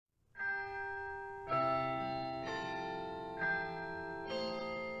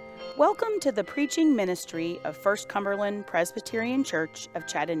Welcome to the preaching ministry of First Cumberland Presbyterian Church of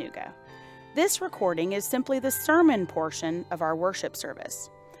Chattanooga. This recording is simply the sermon portion of our worship service.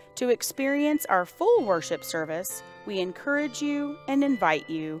 To experience our full worship service, we encourage you and invite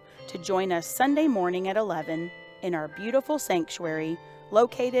you to join us Sunday morning at 11 in our beautiful sanctuary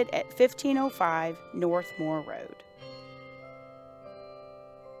located at 1505 North Moore Road.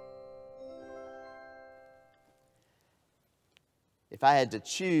 If I had to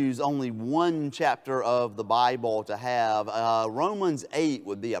choose only one chapter of the Bible to have, Romans 8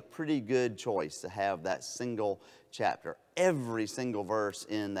 would be a pretty good choice to have that single chapter. Every single verse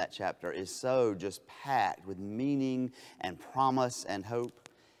in that chapter is so just packed with meaning and promise and hope.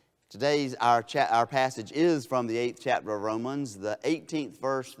 Today's our passage is from the 8th chapter of Romans, the 18th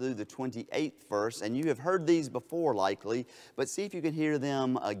verse through the 28th verse. And you have heard these before likely, but see if you can hear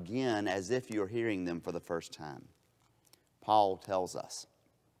them again as if you're hearing them for the first time. Paul tells us,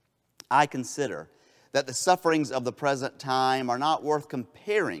 I consider that the sufferings of the present time are not worth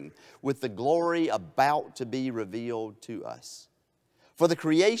comparing with the glory about to be revealed to us. For the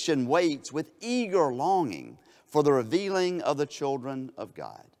creation waits with eager longing for the revealing of the children of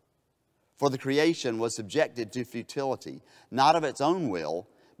God. For the creation was subjected to futility, not of its own will,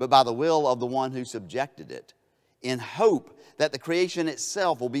 but by the will of the one who subjected it, in hope that the creation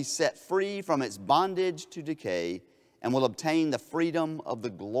itself will be set free from its bondage to decay and will obtain the freedom of the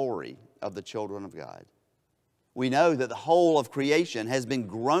glory of the children of God. We know that the whole of creation has been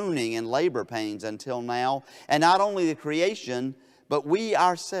groaning in labor pains until now, and not only the creation, but we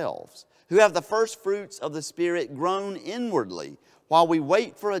ourselves, who have the first fruits of the Spirit, groan inwardly while we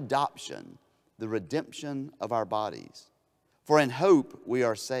wait for adoption, the redemption of our bodies. For in hope we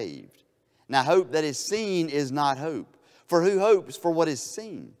are saved. Now hope that is seen is not hope, for who hopes for what is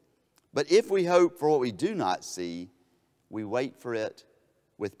seen? But if we hope for what we do not see, we wait for it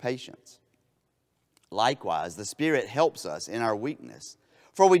with patience. Likewise, the Spirit helps us in our weakness.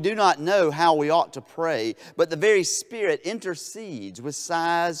 For we do not know how we ought to pray, but the very Spirit intercedes with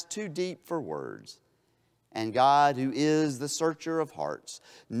sighs too deep for words. And God, who is the searcher of hearts,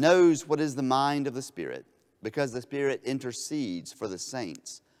 knows what is the mind of the Spirit, because the Spirit intercedes for the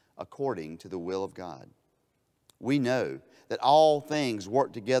saints according to the will of God. We know that all things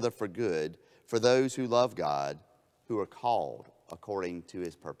work together for good for those who love God, who are called according to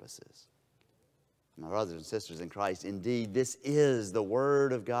His purposes. My brothers and sisters in Christ, indeed, this is the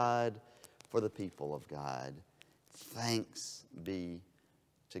Word of God for the people of God. Thanks be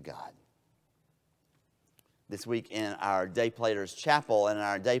to God. This week in our Day Players Chapel and in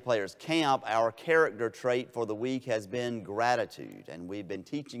our Day Players Camp, our character trait for the week has been gratitude. And we've been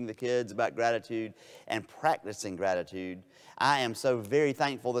teaching the kids about gratitude and practicing gratitude. I am so very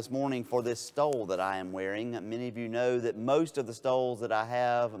thankful this morning for this stole that I am wearing. Many of you know that most of the stoles that I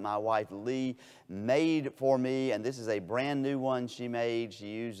have, my wife Lee made for me, and this is a brand new one she made. She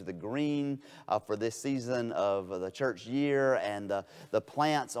used the green for this season of the church year and the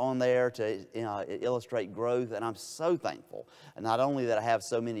plants on there to illustrate growth, and I'm so thankful. And not only that I have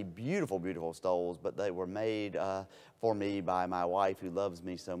so many beautiful, beautiful stoles, but they were made for me by my wife who loves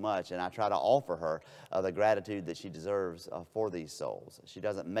me so much, and I try to offer her the gratitude that she deserves for these stoles. She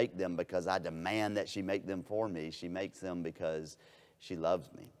doesn't make them because I demand that she make them for me. She makes them because she loves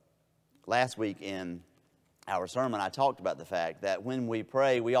me. Last week in our sermon, I talked about the fact that when we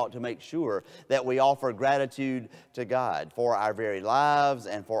pray, we ought to make sure that we offer gratitude to God for our very lives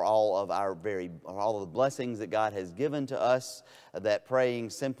and for all of the blessings that God has given to us, that praying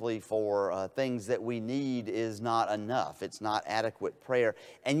simply for things that we need is not enough. It's not adequate prayer.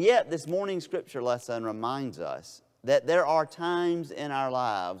 And yet, this morning's scripture lesson reminds us that there are times in our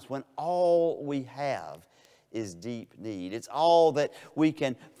lives when all we have is deep need. It's all that we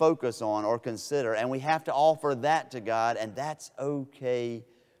can focus on or consider, and we have to offer that to God, and that's okay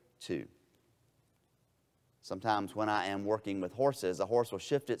too. Sometimes when I am working with horses, a horse will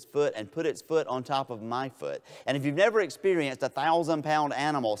shift its foot and put its foot on top of my foot. And if you've never experienced a 1,000-pound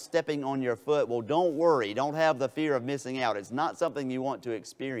animal stepping on your foot, well, don't worry. Don't have the fear of missing out. It's not something you want to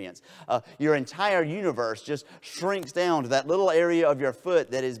experience. Your entire universe just shrinks down to that little area of your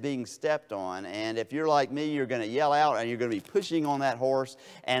foot that is being stepped on. And if you're like me, you're going to yell out and you're going to be pushing on that horse.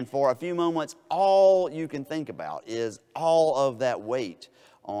 And for a few moments, all you can think about is all of that weight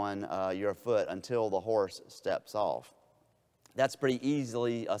on your foot until the horse steps off. That's pretty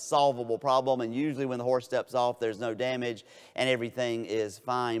easily a solvable problem, and usually when the horse steps off, there's no damage and everything is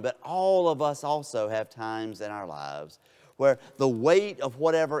fine. But all of us also have times in our lives where the weight of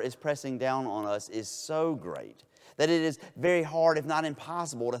whatever is pressing down on us is so great That it is very hard, if not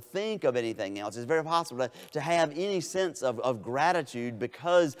impossible, to think of anything else. It's very possible to have any sense of gratitude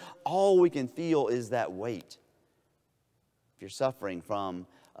because all we can feel is that weight. If you're suffering from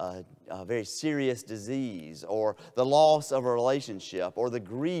a very serious disease, or the loss of a relationship, or the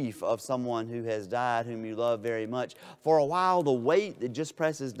grief of someone who has died whom you love very much, for a while the weight that just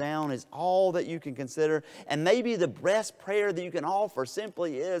presses down is all that you can consider. And maybe the best prayer that you can offer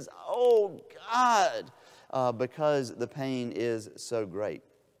simply is, "Oh God," because the pain is so great.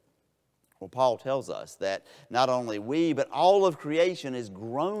 Well, Paul tells us that not only we, but all of creation is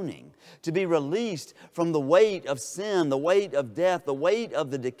groaning to be released from the weight of sin, the weight of death, the weight of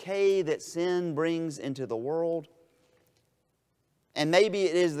the decay that sin brings into the world. And maybe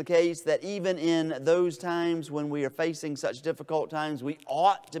it is the case that even in those times when we are facing such difficult times, we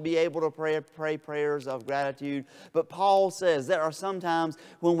ought to be able to pray prayers of gratitude. But Paul says there are some times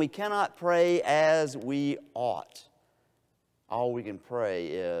when we cannot pray as we ought. All we can pray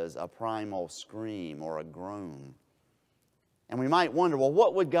is a primal scream or a groan. And we might wonder, well,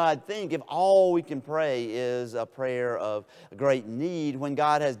 what would God think if all we can pray is a prayer of great need when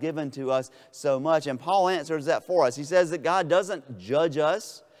God has given to us so much? And Paul answers that for us. He says that God doesn't judge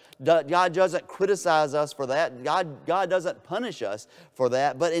us. God doesn't criticize us for that. God doesn't punish us for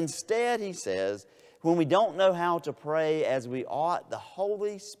that. But instead, he says, when we don't know how to pray as we ought, the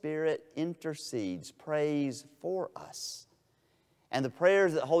Holy Spirit intercedes, prays for us. And the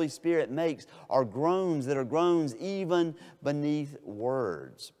prayers that the Holy Spirit makes are groans that are groans even beneath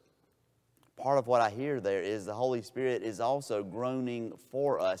words. Part of what I hear there is the Holy Spirit is also groaning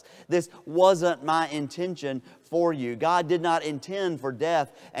for us. This wasn't my intention for you. God did not intend for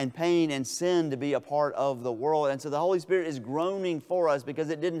death and pain and sin to be a part of the world. And so the Holy Spirit is groaning for us because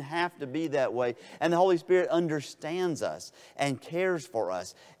it didn't have to be that way. And the Holy Spirit understands us and cares for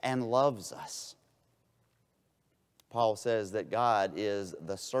us and loves us. Paul says that God is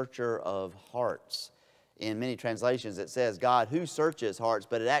the searcher of hearts. In many translations it says God who searches hearts,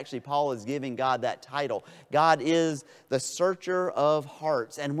 but Paul is giving God that title. God is the searcher of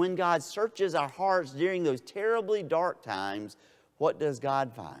hearts. And when God searches our hearts during those terribly dark times, what does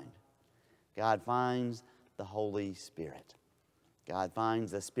God find? God finds the Holy Spirit. God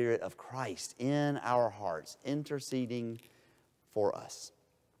finds the Spirit of Christ in our hearts, interceding for us.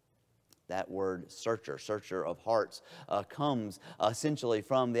 That word searcher of hearts, comes essentially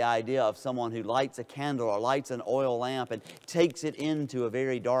from the idea of someone who lights a candle or lights an oil lamp and takes it into a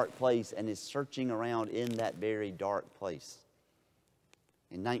very dark place and is searching around in that very dark place.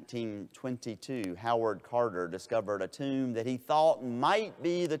 In 1922, Howard Carter discovered a tomb that he thought might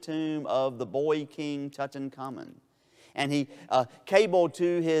be the tomb of the boy king Tutankhamun. And he cabled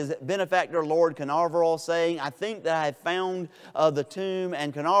to his benefactor, Lord Carnarvon, saying, "I think that I have found the tomb."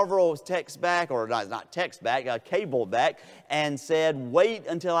 And Carnarvon texted back, or not text back, cabled back, and said, "Wait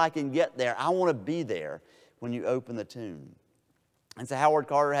until I can get there. I want to be there when you open the tomb." And so Howard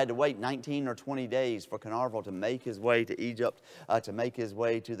Carter had to wait 19 or 20 days for Carnarvon to make his way to Egypt, to make his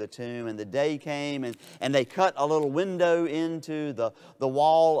way to the tomb. And the day came, and they cut a little window into the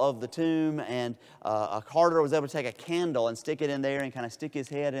wall of the tomb. And Carter was able to take a candle and stick it in there and kind of stick his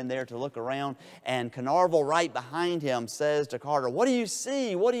head in there to look around. And Carnarvon right behind him says to Carter, "What do you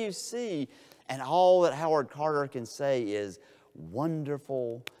see? What do you see?" And all that Howard Carter can say is,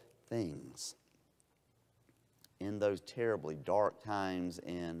 "Wonderful things." In those terribly dark times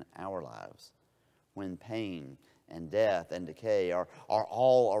in our lives, when pain and death and decay are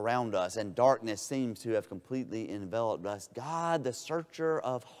all around us and darkness seems to have completely enveloped us, God, the searcher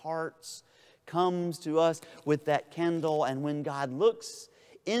of hearts, comes to us with that candle. And when God looks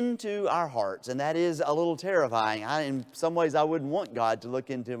into our hearts, and that is a little terrifying. In some ways I wouldn't want God to look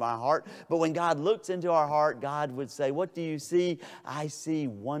into my heart, but when God looks into our heart, God would say, "What do you see?" "I see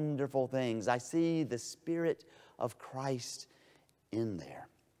wonderful things. I see the Spirit of Christ in there."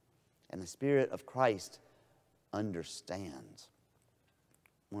 And the Spirit of Christ understands.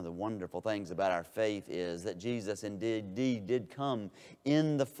 One of the wonderful things about our faith is that Jesus indeed did come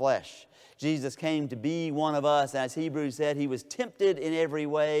in the flesh. Jesus came to be one of us, and as Hebrews said, He was tempted in every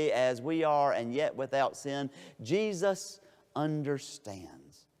way as we are, and yet without sin. Jesus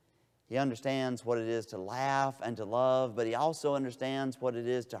understands. He understands what it is to laugh and to love, but He also understands what it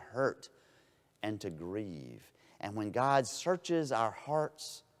is to hurt and to grieve. And when God searches our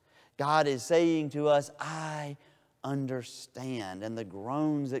hearts, God is saying to us, "I understand." And the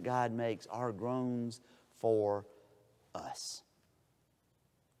groans that God makes are groans for us.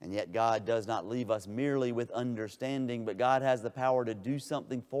 And yet God does not leave us merely with understanding, but God has the power to do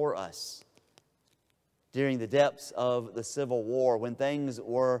something for us. during the depths of the Civil War, when things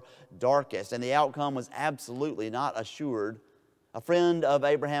were darkest and the outcome was absolutely not assured, a friend of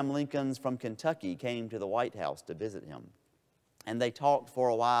Abraham Lincoln's from Kentucky came to the White House to visit him. And they talked for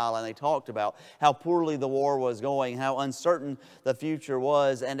a while, and they talked about how poorly the war was going, how uncertain the future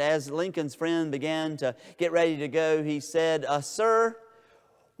was. And as Lincoln's friend began to get ready to go, he said, "Sir,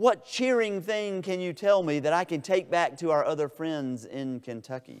 what cheering thing can you tell me that I can take back to our other friends in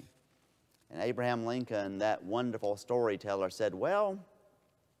Kentucky?" And Abraham Lincoln, that wonderful storyteller, said, "Well,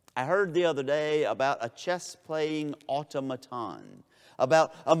 I heard the other day about a chess-playing automaton,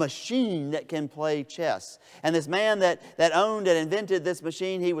 about a machine that can play chess. And this man that owned and invented this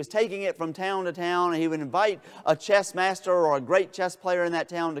machine, he was taking it from town to town, and he would invite a chess master or a great chess player in that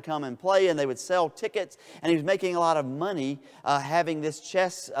town to come and play, and they would sell tickets, and he was making a lot of money having this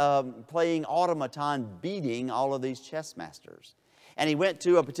chess-playing automaton beating all of these chess masters." And he went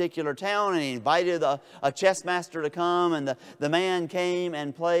to a particular town and he invited a chess master to come, and the man came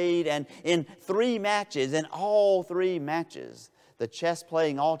and played, and in all three matches, the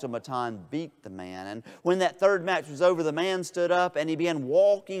chess-playing automaton beat the man. And when that third match was over, the man stood up and he began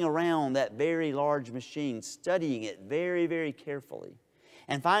walking around that very large machine, studying it very, very carefully.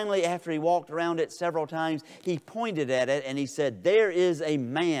 And finally, after he walked around it several times, he pointed at it and he said, "There is a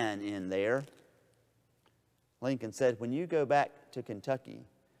man in there." Lincoln said, "When you go back to Kentucky,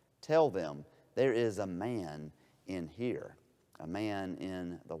 tell them there is a man in here, a man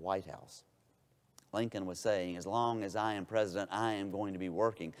in the White House." Lincoln was saying, as long as I am president, I am going to be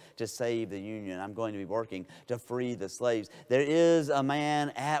working to save the Union. I'm going to be working to free the slaves. There is a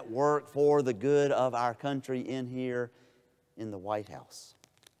man at work for the good of our country in here in the White House.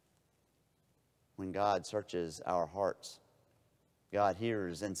 When God searches our hearts, God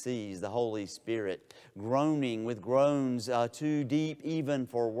hears and sees the Holy Spirit groaning with groans too deep even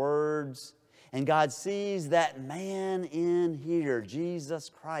for words. And God sees that man in here, Jesus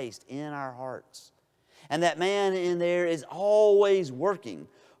Christ, in our hearts. And that man in there is always working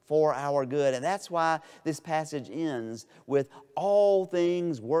for our good. And that's why this passage ends with all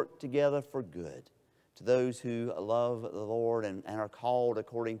things work together for good to those who love the Lord and are called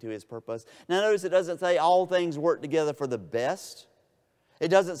according to His purpose. Now notice it doesn't say all things work together for the best. It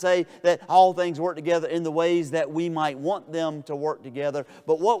doesn't say that all things work together in the ways that we might want them to work together.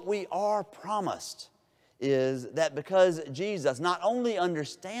 But what we are promised is that because Jesus not only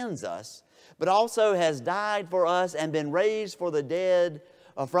understands us, but also has died for us and been raised from the dead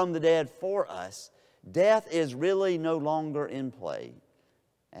for us, death is really no longer in play.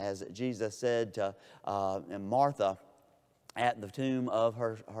 As Jesus said to Martha at the tomb of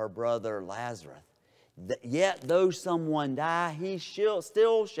her brother Lazarus, "Yet though someone die, he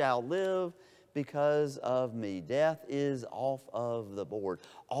still shall live because of me." Death is off of the board.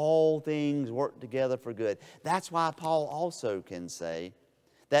 All things work together for good. That's why Paul also can say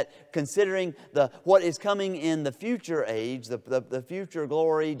that considering what is coming in the future age, the future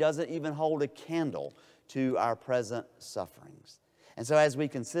glory doesn't even hold a candle to our present sufferings. And so as we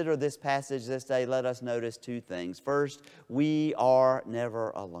consider this passage this day, let us notice two things. First, we are never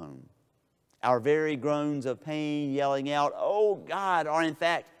alone. Our very groans of pain, yelling out, "Oh God," are in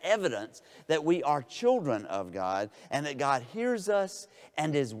fact evidence that we are children of God and that God hears us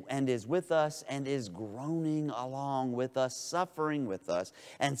and is with us and is groaning along with us, suffering with us.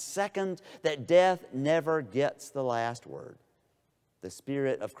 And second, that death never gets the last word. The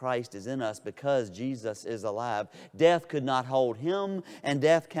Spirit of Christ is in us because Jesus is alive. Death could not hold Him, and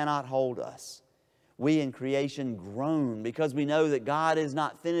death cannot hold us. We in creation groan because we know that God is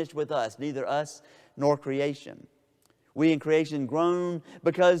not finished with us, neither us nor creation. We in creation groan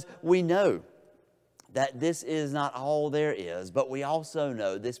because we know that this is not all there is, but we also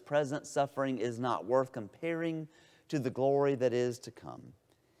know this present suffering is not worth comparing to the glory that is to come,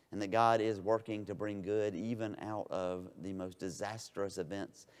 and that God is working to bring good even out of the most disastrous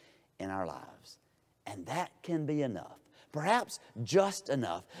events in our lives. And that can be enough, perhaps just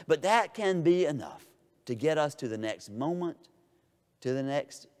enough, but that can be enough to get us to the next moment, to the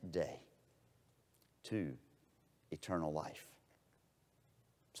next day, to eternal life.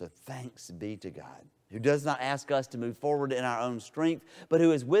 So thanks be to God, who does not ask us to move forward in our own strength, but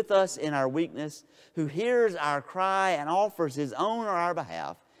who is with us in our weakness, who hears our cry and offers His own on our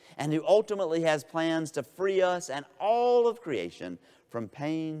behalf, and who ultimately has plans to free us and all of creation from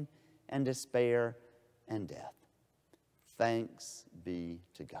pain and despair and death. Thanks be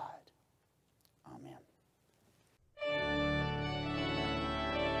to God. Amen.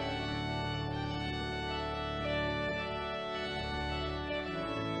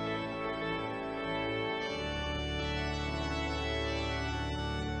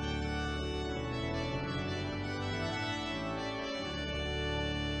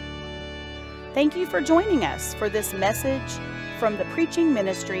 Thank you for joining us for this message from the preaching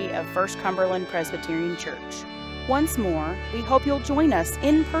ministry of First Cumberland Presbyterian Church. Once more, we hope you'll join us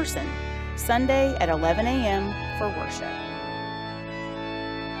in person Sunday at 11 a.m. for worship.